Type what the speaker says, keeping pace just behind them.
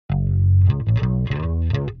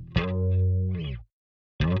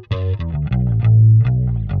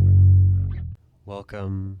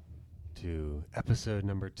Welcome to episode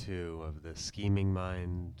number 2 of the Scheming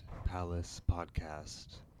Mind Palace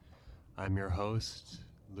podcast. I'm your host,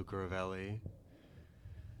 Luca Ravelli.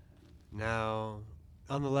 Now,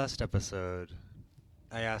 on the last episode,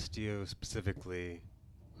 I asked you specifically,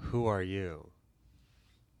 who are you?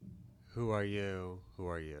 Who are you? Who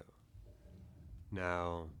are you?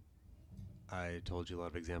 Now, I told you a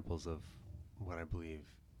lot of examples of what I believe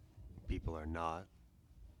people are not,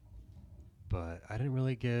 but I didn't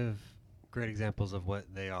really give great examples of what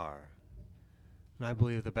they are. And I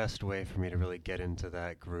believe the best way for me to really get into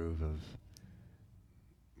that groove of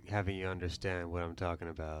having you understand what I'm talking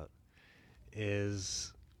about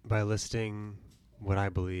is by listing what I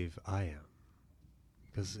believe I am.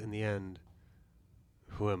 Because in the end,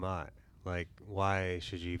 who am I? Like, why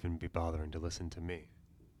should you even be bothering to listen to me?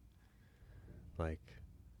 Like,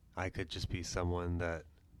 I could just be someone that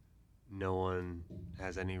no one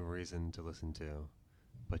has any reason to listen to,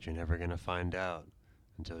 but you're never going to find out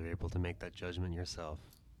until you're able to make that judgment yourself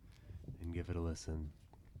and give it a listen.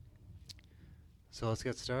 So let's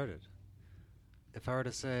get started. If I were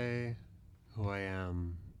to say who I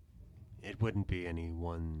am, it wouldn't be any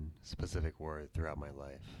one specific word throughout my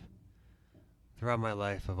life. Throughout my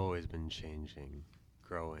life, I've always been changing,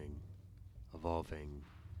 growing, evolving,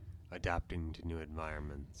 adapting to new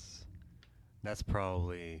environments. That's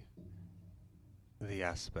probably the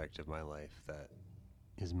aspect of my life that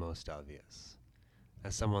is most obvious.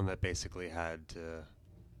 As someone that basically had to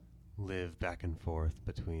live back and forth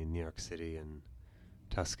between New York City and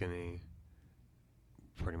Tuscany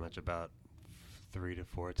pretty much about 3 to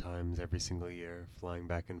 4 times every single year, flying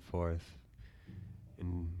back and forth,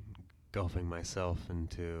 engulfing myself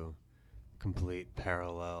into complete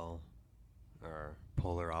parallel or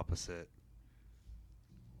polar opposite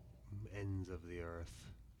ends of the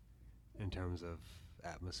earth in terms of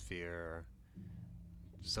atmosphere,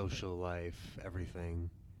 social life,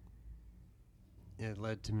 everything. It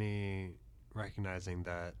led to me recognizing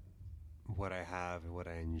that what I have and what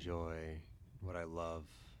I enjoy, what I love,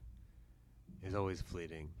 is always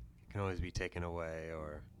fleeting. It can always be taken away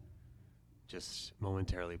or just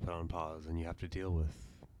momentarily put on pause, and you have to deal with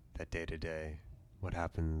that day to day, what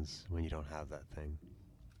happens when you don't have that thing.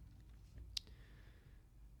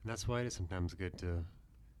 And that's why it is sometimes good to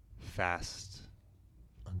fast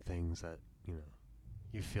on things that,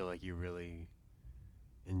 you feel like you really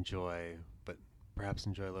enjoy, but perhaps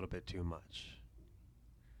enjoy a little bit too much.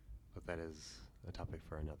 But that is a topic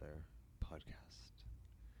for another podcast.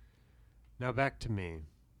 Now back to me.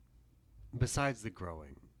 Besides the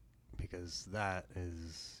growing, because that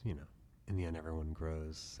is, in the end everyone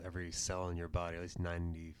grows. Every cell in your body, at least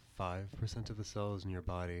 95% of the cells in your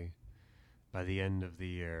body, by the end of the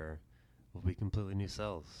year, will be completely new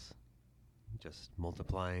cells. Just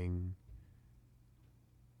multiplying,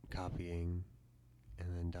 copying, and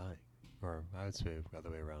then dying. Or I would say the other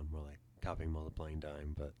way around, more like copying, multiplying,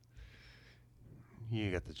 dying, but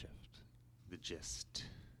you get the gist. The gist.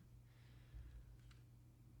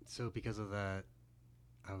 So because of that,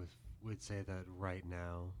 I would say that right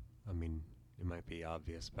now, it might be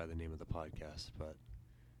obvious by the name of the podcast, but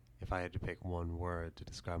if I had to pick one word to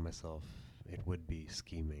describe myself, it would be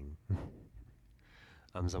scheming.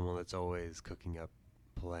 I'm someone that's always cooking up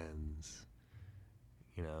plans.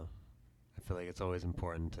 I feel like it's always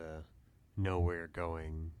important to know where you're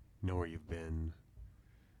going, know where you've been,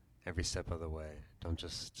 every step of the way. Don't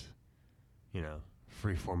just,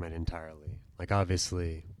 freeform it entirely. Like,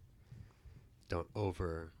 obviously, don't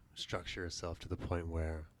over-structure yourself to the point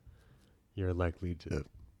where you're likely to...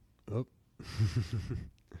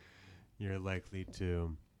 you're likely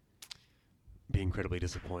to be incredibly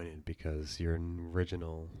disappointed because your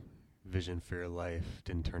original vision for your life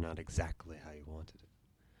didn't turn out exactly how you wanted it.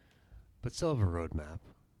 But still have a roadmap,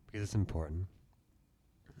 because it's important.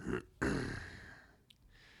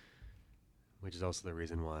 Which is also the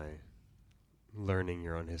reason why learning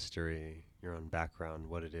your own history, your own background,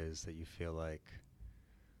 what it is that you feel like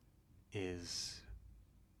is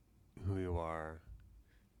who you are,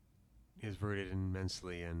 is rooted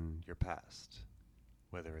immensely in your past.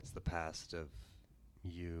 Whether it's the past of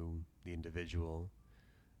you, the individual,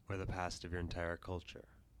 or the past of your entire culture.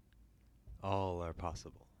 All are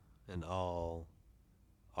possible, and all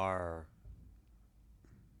are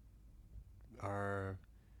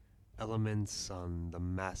elements on the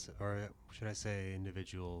massive, or should I say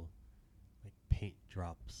individual, like paint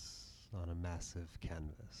drops on a massive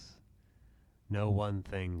canvas. No one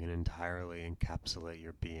thing can entirely encapsulate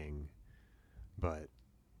your being, but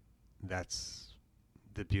that's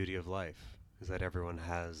the beauty of life, is that everyone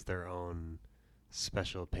has their own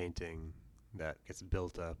special painting that gets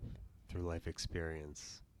built up through life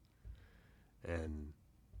experience and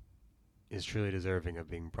is truly deserving of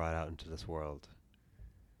being brought out into this world.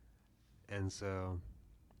 And so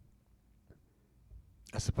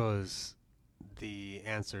I suppose the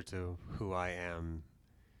answer to who I am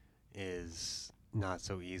is not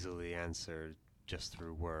so easily answered just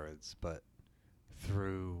through words, but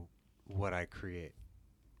through what I create.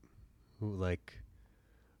 Who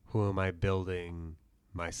am I building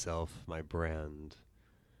myself, my brand,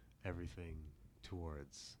 everything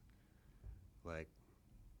towards? Like,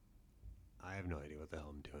 I have no idea what the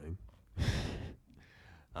hell I'm doing.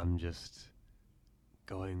 I'm just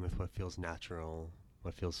going with what feels natural,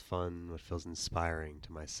 what feels fun, what feels inspiring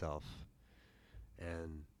to myself.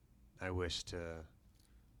 And I wish to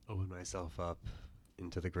open myself up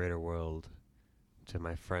into the greater world, to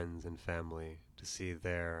my friends and family, to see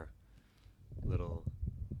their little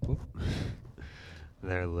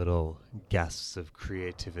their little gasps of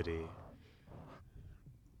creativity.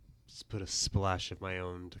 Just put a splash of my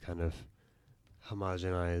own to kind of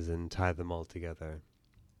homogenize and tie them all together.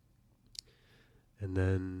 And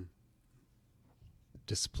then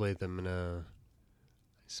display them in I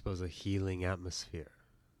suppose, a healing atmosphere.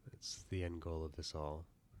 That's the end goal of this all.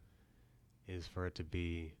 Is for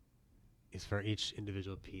each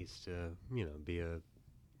individual piece to, be a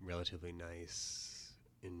relatively nice,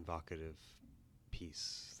 evocative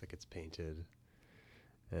piece that gets painted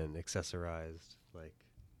and accessorized, like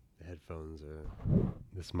the headphones or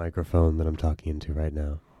this microphone that I'm talking into right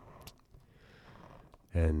now.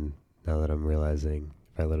 And now that I'm realizing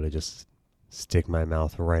if I literally just stick my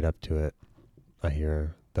mouth right up to it, I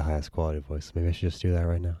hear the highest quality voice. Maybe I should just do that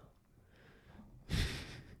right now.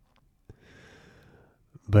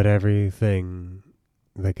 But everything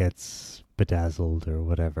that gets bedazzled or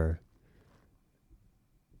whatever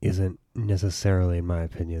isn't necessarily, in my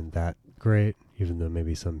opinion, that great, even though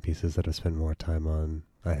maybe some pieces that I spend more time on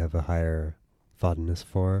I have a higher fondness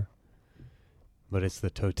for. But it's the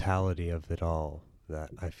totality of it all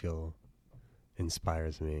that I feel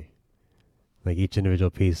inspires me. Like each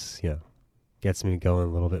individual piece, gets me going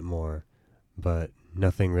a little bit more, but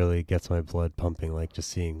nothing really gets my blood pumping like just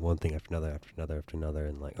seeing one thing after another, after another, after another,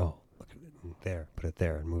 and like, oh, look at it there, put it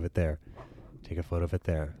there, and move it there, take a photo of it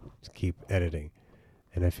there, just keep editing.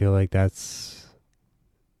 And I feel like that's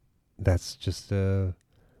just a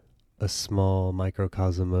small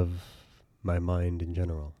microcosm of my mind in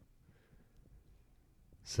general.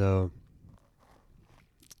 So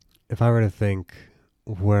if I were to think,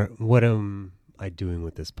 what am I doing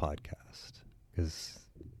with this podcast? Because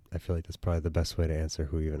I feel like that's probably the best way to answer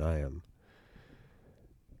who even I am.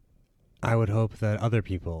 I would hope that other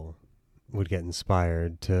people would get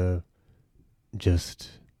inspired to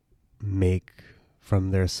just make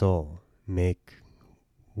from their soul, make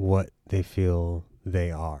what they feel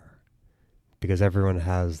they are. Because everyone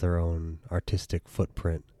has their own artistic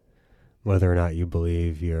footprint, whether or not you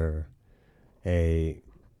believe you're a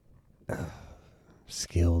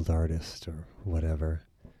skilled artist or whatever.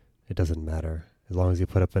 It doesn't matter. As long as you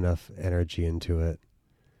put up enough energy into it,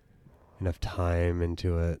 enough time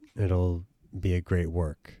into it, it'll be a great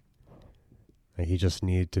work. Like you just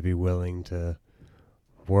need to be willing to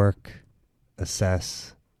work,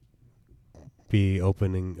 assess, be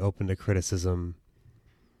open to criticism,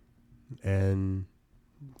 and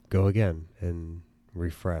go again and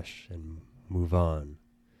refresh and move on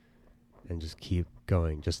and just keep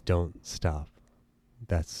going. Just don't stop.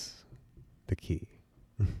 That's the key.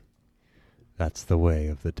 That's the way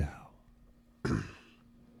of the Tao.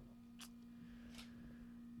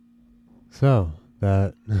 So,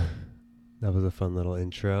 that was a fun little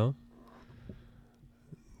intro.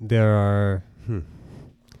 There are, I'm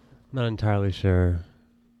not entirely sure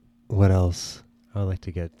what else I would like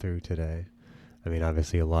to get through today. I mean,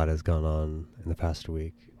 obviously a lot has gone on in the past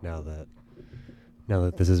week. Now that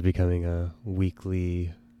this is becoming a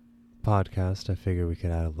weekly podcast, I figure we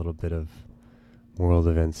could add a little bit of world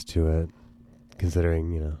events to it,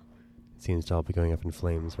 considering, it seems to all be going up in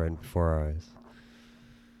flames right before our eyes.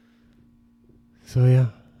 So yeah,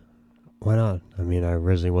 why not? I mean, I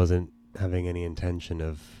originally wasn't having any intention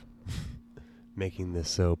of making this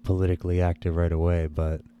so politically active right away,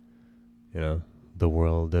 but, the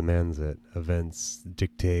world demands it. Events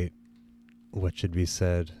dictate what should be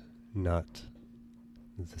said, not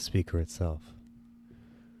the speaker itself.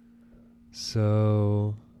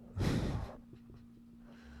 So,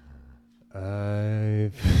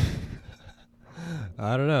 I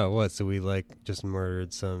don't know. What? So we just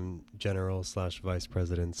murdered some general / vice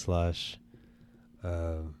president /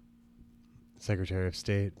 Secretary of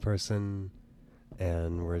State person,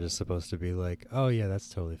 and we're just supposed to be like, oh yeah, that's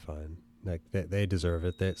totally fine. Like they deserve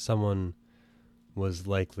it. Someone was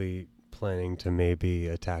likely planning to maybe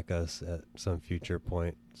attack us at some future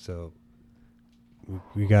point. So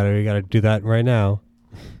we gotta do that right now.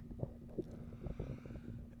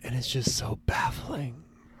 And it's just so baffling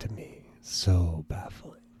to me. So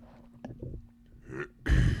baffling.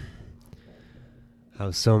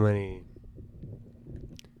 How so many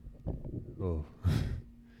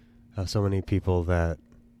how so many people that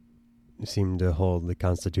seem to hold the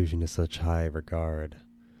Constitution in such high regard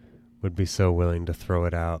would be so willing to throw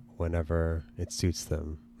it out whenever it suits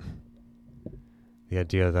them. The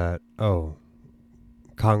idea that,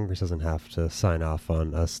 Congress doesn't have to sign off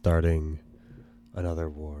on us starting another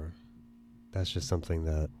war. That's just something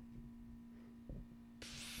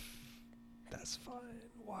that's fine.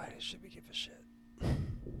 Why should we give a shit?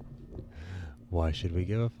 Why should we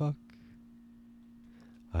give a fuck?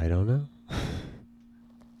 I don't know.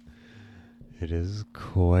 It is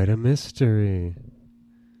quite a mystery.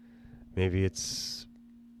 Maybe it's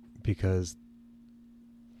because,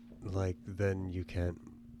 then you can't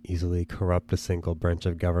easily corrupt a single branch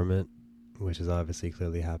of government, which has obviously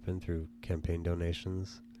clearly happened through campaign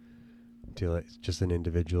donations to just an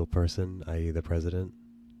individual person, i.e. the president.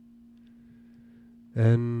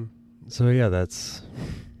 And so, yeah, that's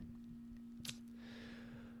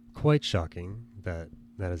quite shocking that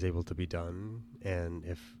is able to be done. And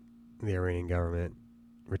if the Iranian government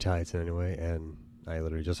retaliates in any way, and I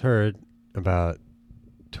literally just heard about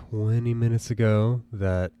 20 minutes ago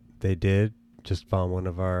that they did just bomb one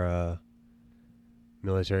of our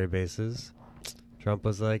military bases. Trump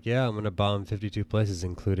was like, yeah, I'm going to bomb 52 places,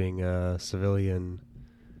 including civilian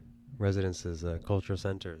residences, cultural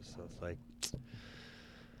centers. So it's like,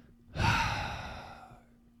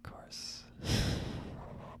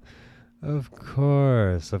 of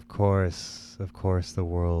course. Of course the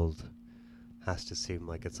world has to seem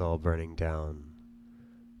like it's all burning down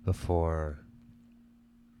before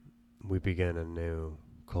we begin a new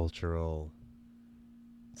cultural,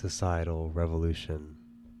 societal revolution,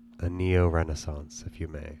 a neo-renaissance, if you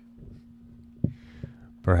may.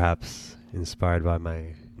 Perhaps inspired by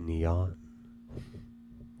my neon.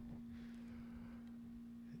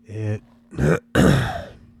 It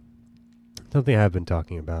something I've been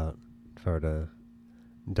talking about, to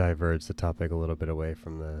diverge the topic a little bit away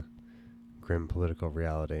from the grim political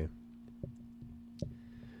reality,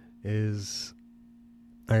 is,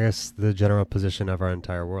 I guess, the general position of our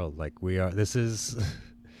entire world.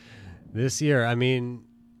 This year, I mean,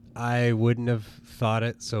 I wouldn't have thought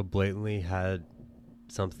it so blatantly had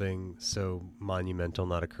something so monumental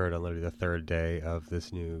not occurred on literally the third day of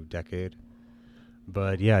this new decade.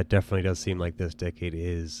 But yeah, it definitely does seem like this decade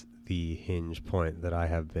is the hinge point that I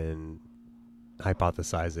have been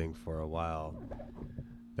hypothesizing for a while,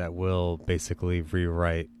 that will basically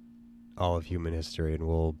rewrite all of human history and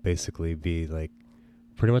will basically be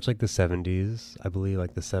pretty much like the 70s, I believe,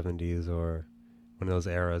 like the 70s, or one of those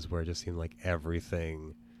eras where it just seemed like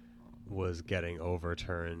everything was getting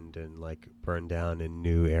overturned and burned down and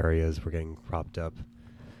new areas were getting propped up.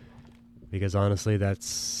 Because honestly,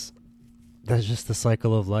 that's just the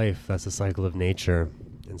cycle of life. That's the cycle of nature.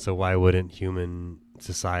 And so why wouldn't human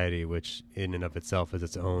society, which in and of itself is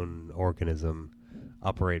its own organism,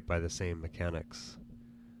 operate by the same mechanics,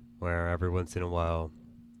 where every once in a while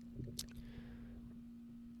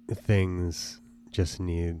things just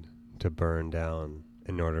need to burn down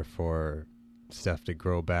in order for stuff to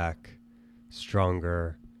grow back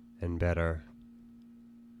stronger and better?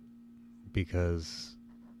 Because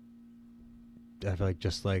I feel like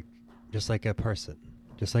just like a person,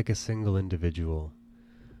 just like a single individual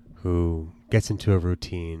who gets into a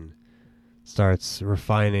routine, starts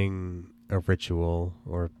refining a ritual,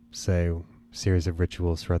 or say series of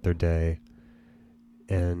rituals throughout their day,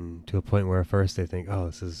 and to a point where at first they think, oh,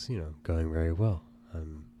 this is, going very well.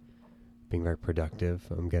 I'm being very productive.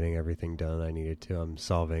 I'm getting everything done I needed to. I'm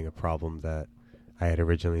solving a problem that I had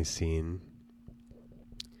originally seen.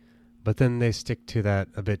 But then they stick to that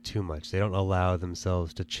a bit too much. They don't allow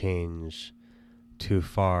themselves to change too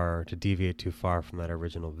far, to deviate too far from that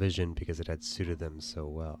original vision because it had suited them so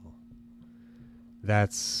well.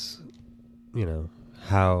 That's,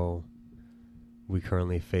 how we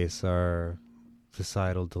currently face our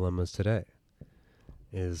societal dilemmas today.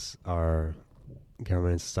 Is our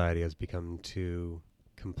government and society has become too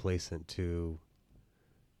complacent, too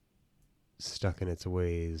stuck in its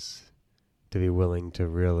ways to be willing to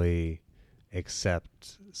really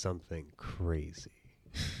accept something crazy.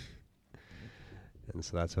 And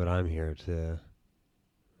so that's what I'm here to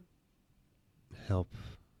help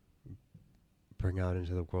bring out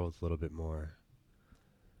into the world a little bit more.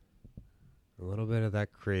 A little bit of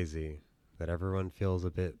that crazy, that everyone feels a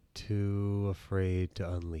bit too afraid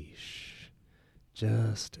to unleash.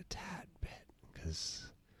 Just a tad bit.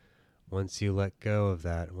 Because once you let go of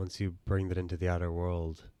that, once you bring that into the outer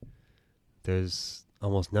world, there's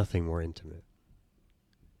almost nothing more intimate.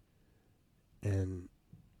 And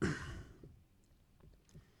and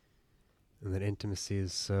that intimacy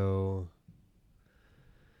is so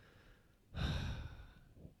I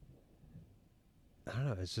don't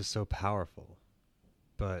know, it's just so powerful,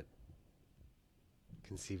 but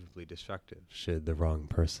conceivably destructive should the wrong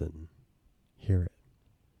person hear it.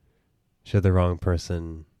 Should the wrong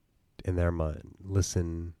person, in their mind,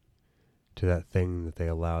 listen to that thing that they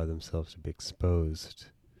allow themselves to be exposed,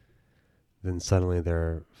 then suddenly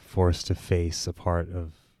they're forced to face a part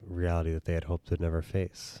of reality that they had hoped to never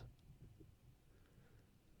face.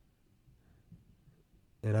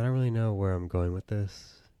 And I don't really know where I'm going with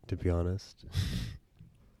this, to be honest.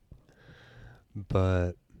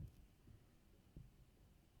 But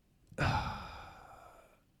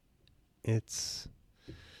it's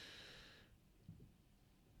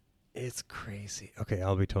crazy. Okay,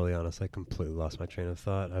 I'll be totally honest. I completely lost my train of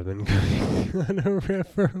thought. I've been going on a riff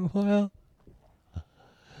for a while.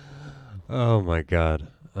 Oh my god.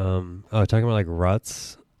 Talking about like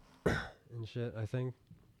ruts and shit, I think.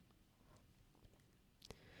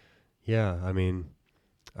 Yeah, I mean,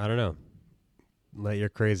 I don't know. Let your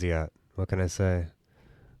crazy out. What can I say?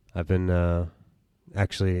 I've been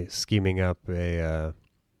actually scheming up a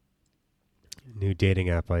new dating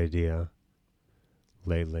app idea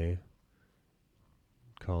lately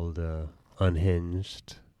called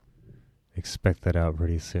Unhinged. Expect that out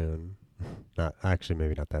pretty soon.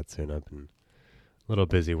 Maybe not that soon. I've been a little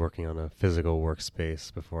busy working on a physical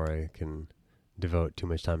workspace before I can devote too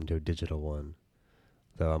much time to a digital one.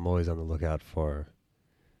 Though I'm always on the lookout for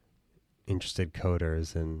interested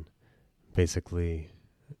coders and basically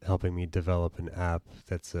helping me develop an app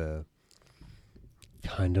that's a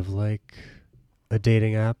kind of like a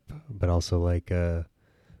dating app, but also like a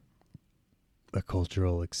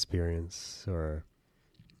cultural experience or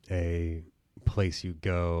a place you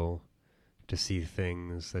go to see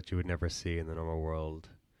things that you would never see in the normal world,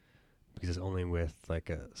 because it's only with like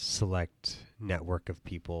a select network of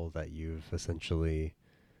people that you've essentially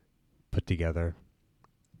put together.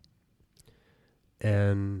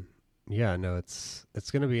 And yeah, no, it's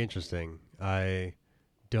going to be interesting. I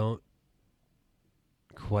don't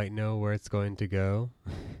quite know where it's going to go.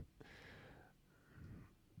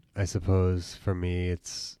 I suppose for me,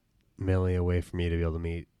 it's mainly a way for me to be able to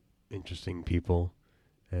meet interesting people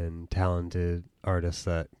and talented artists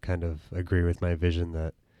that kind of agree with my vision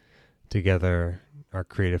that together our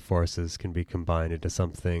creative forces can be combined into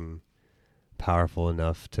something powerful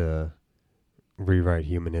enough to rewrite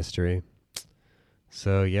human history.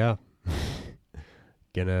 So yeah,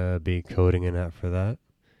 gonna be coding an app for that.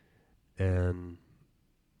 And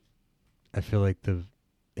I feel like an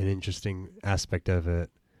interesting aspect of it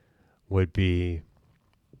would be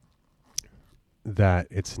that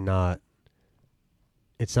it's not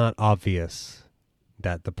obvious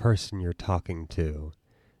that the person you're talking to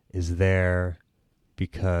is there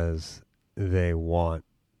because they want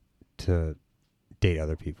to date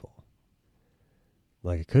other people.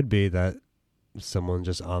 Like, it could be that someone's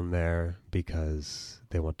just on there because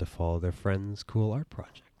they want to follow their friend's cool art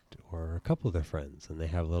project or a couple of their friends, and they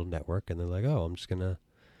have a little network and they're like, oh, I'm just gonna,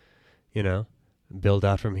 build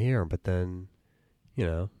out from here. But then,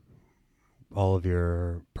 all of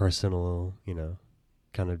your personal,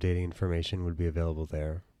 kind of dating information would be available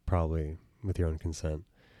there, probably with your own consent.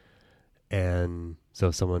 And so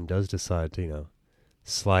if someone does decide to,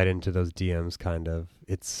 slide into those DMs, kind of,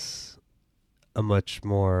 it's a much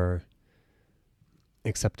more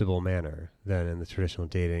acceptable manner than in the traditional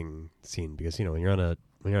dating scene. Because, when you're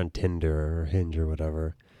on Tinder or Hinge or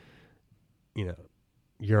whatever,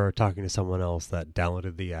 you're talking to someone else that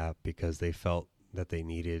downloaded the app because they felt that they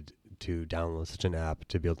needed to download such an app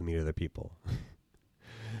to be able to meet other people.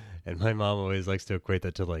 And my mom always likes to equate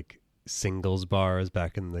that to like singles bars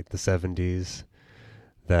back in like the 70s,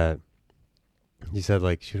 that you said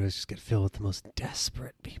like she would always just get filled with the most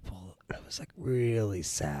desperate people. And it was like really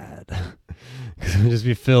sad because it would just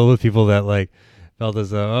be filled with people that like felt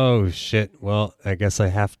as though, oh shit, well, I guess I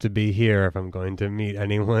have to be here if I'm going to meet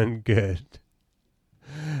anyone good.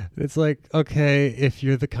 It's like, okay, if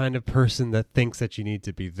you're the kind of person that thinks that you need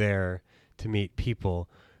to be there to meet people,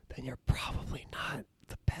 then you're probably not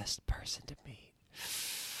the best person to meet.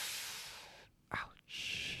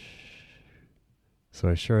 Ouch. So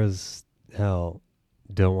I sure as hell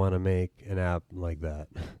don't want to make an app like that.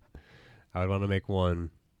 I would want to make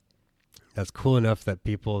one that's cool enough that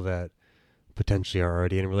people that potentially are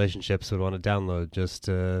already in relationships would want to download just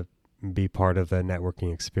to be part of the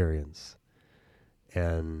networking experience.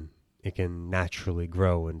 And it can naturally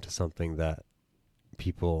grow into something that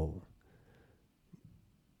people,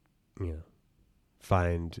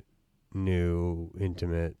 find new,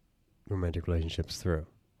 intimate, romantic relationships through.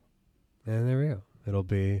 And there we go. It'll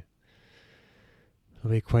be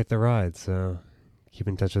quite the ride. So keep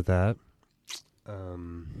in touch with that.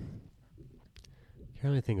 Can't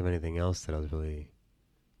really think of anything else that I was really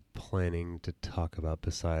planning to talk about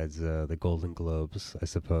besides the Golden Globes. I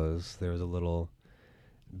suppose there was a little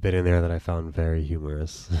bit in there that I found very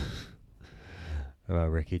humorous about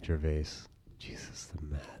Ricky Gervais. Jesus,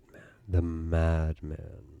 the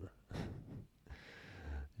madman,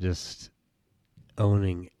 just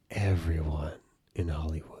owning everyone in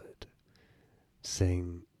Hollywood,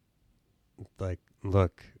 saying, like,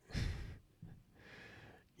 look,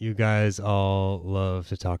 you guys all love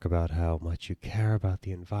to talk about how much you care about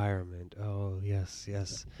the environment. Oh, yes,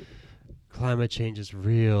 climate change is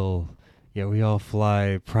real. Yeah, we all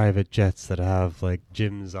fly private jets that have, like,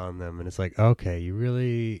 gyms on them. And it's like, okay, you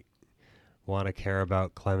really want to care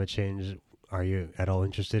about climate change? Are you at all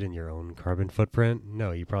interested in your own carbon footprint?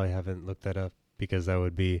 No, you probably haven't looked that up because that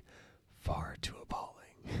would be far too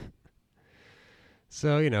appalling.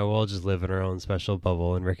 So, we'll just live in our own special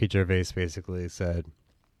bubble. And Ricky Gervais basically said,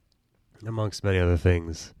 amongst many other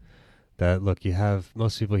things, that, look,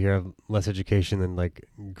 most people here have less education than, like,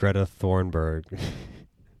 Greta Thunberg.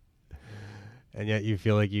 And yet you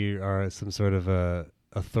feel like you are some sort of a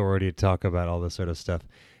authority to talk about all this sort of stuff.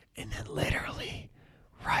 And then literally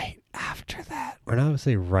right after that, or not to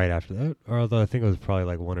say right after that, or although I think it was probably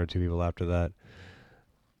like one or two people after that,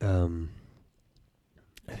 I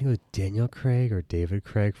think it was Daniel Craig or David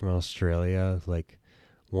Craig from Australia, like,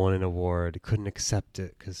 won an award, couldn't accept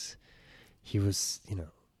it because he was,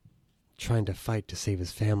 trying to fight to save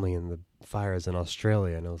his family in the fires in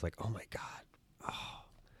Australia. And I was like, oh my God. Oh,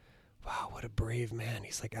 wow, what a brave man.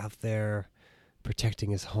 He's like out there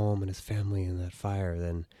protecting his home and his family in that fire.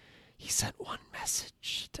 Then he sent one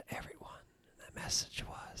message to everyone. And that message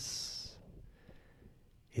was,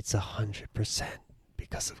 it's 100%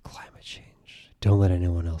 because of climate change. Don't let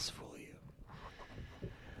anyone else fool you.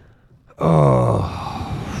 Oh,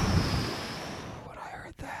 when I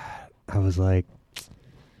heard that, I was like,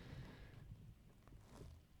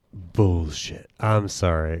 bullshit. I'm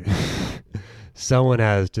sorry. Someone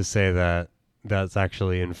has to say that's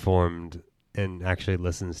actually informed and actually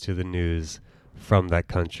listens to the news from that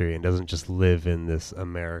country and doesn't just live in this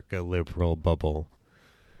America liberal bubble.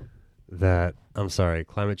 That, I'm sorry,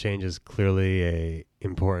 climate change is clearly a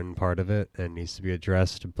important part of it and needs to be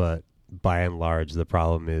addressed, but by and large the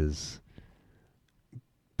problem is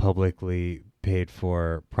publicly paid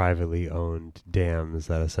for, privately owned dams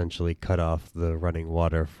that essentially cut off the running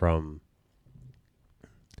water from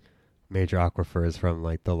major aquifers from,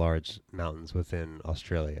 like, the large mountains within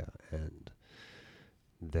Australia, and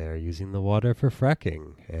they're using the water for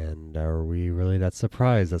fracking. And are we really that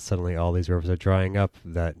surprised that suddenly all these rivers are drying up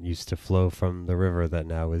that used to flow from the river that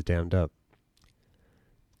now is dammed up?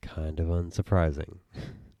 Kind of unsurprising.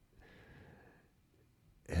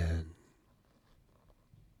 And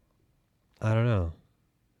I don't know.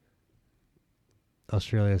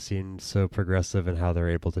 Australia seems so progressive in how they're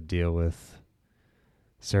able to deal with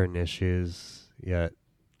certain issues, yet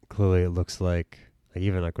clearly it looks like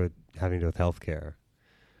even like with having to do with healthcare.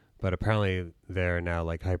 But apparently they're now,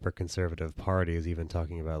 like, hyper-conservative parties even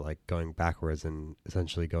talking about, like, going backwards and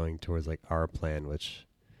essentially going towards, like, our plan, which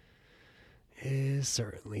is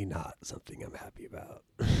certainly not something I'm happy about.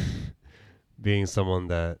 Being someone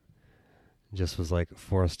that just was, like,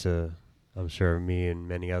 forced to, I'm sure me and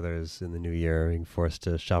many others in the new year, being forced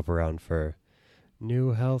to shop around for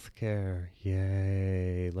new healthcare.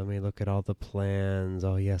 Yay. Let me look at all the plans.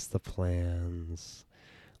 Oh, yes, the plans.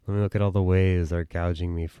 Let me look at all the ways they're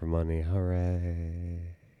gouging me for money.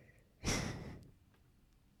 Hooray.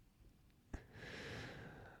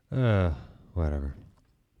 Whatever.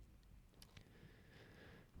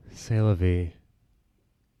 C'est la vie.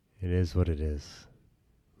 It is what it is.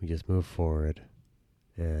 We just move forward.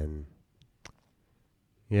 And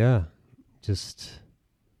yeah, just,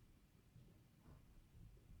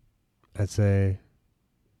 I'd say,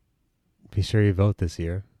 be sure you vote this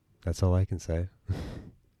year. That's all I can say.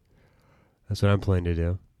 That's what I'm planning to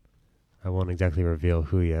do. I won't exactly reveal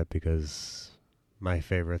who yet because my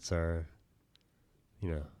favorites are,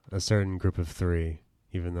 a certain group of 3,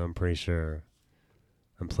 even though I'm pretty sure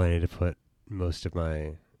I'm planning to put most of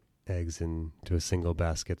my eggs into a single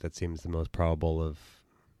basket that seems the most probable of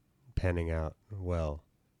panning out well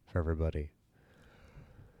for everybody.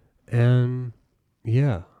 And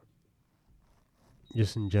yeah,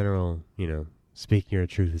 just in general, speaking your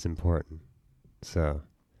truth is important. So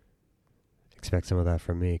expect some of that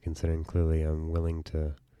from me, considering clearly I'm willing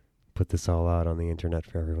to put this all out on the internet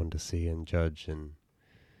for everyone to see and judge and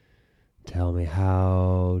tell me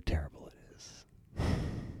how terrible it is.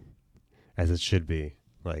 As it should be.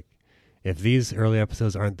 Like, if these early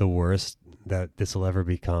episodes aren't the worst that this will ever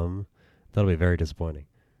become, that'll be very disappointing.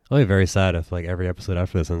 I'll be very sad if every episode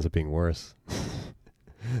after this ends up being worse.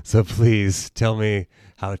 So please tell me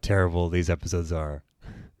how terrible these episodes are.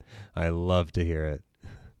 I love to hear it.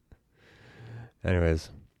 Anyways,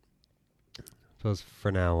 suppose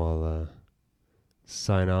for now I'll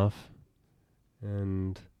sign off.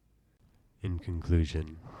 And in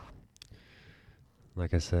conclusion,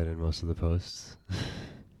 like I said in most of the posts,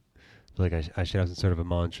 I should have some sort of a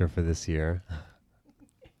mantra for this year.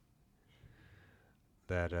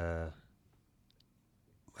 That I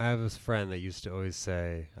have this friend that used to always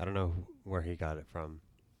say, I don't know where he got it from,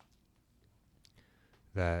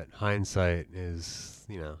 that hindsight is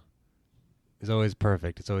always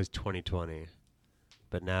perfect. It's always 2020.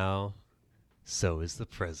 But now, so is the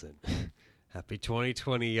present. Happy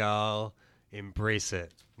 2020, y'all. Embrace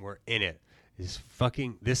it. We're in it.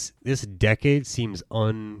 This decade seems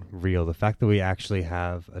unreal. The fact that we actually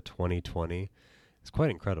have a 2020 is quite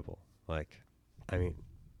incredible.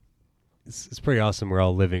 It's pretty awesome we're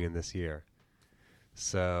all living in this year.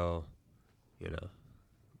 So,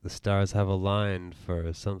 the stars have aligned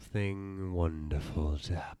for something wonderful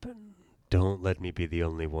to happen. Don't let me be the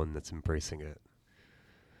only one that's embracing it.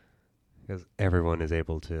 Because everyone is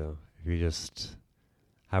able to. If you just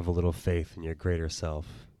have a little faith in your greater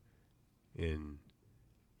self, in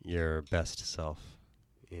your best self,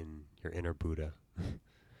 in your inner Buddha.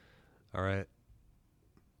 All right.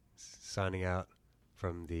 Signing out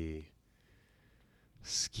from the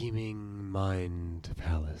Scheming Mind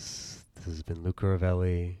Palace. This has been Luca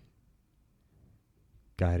Ravelli,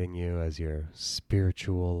 guiding you as your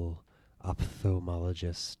spiritual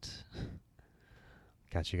ophthalmologist.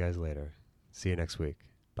 Catch you guys later. See you next week.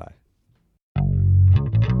 Bye.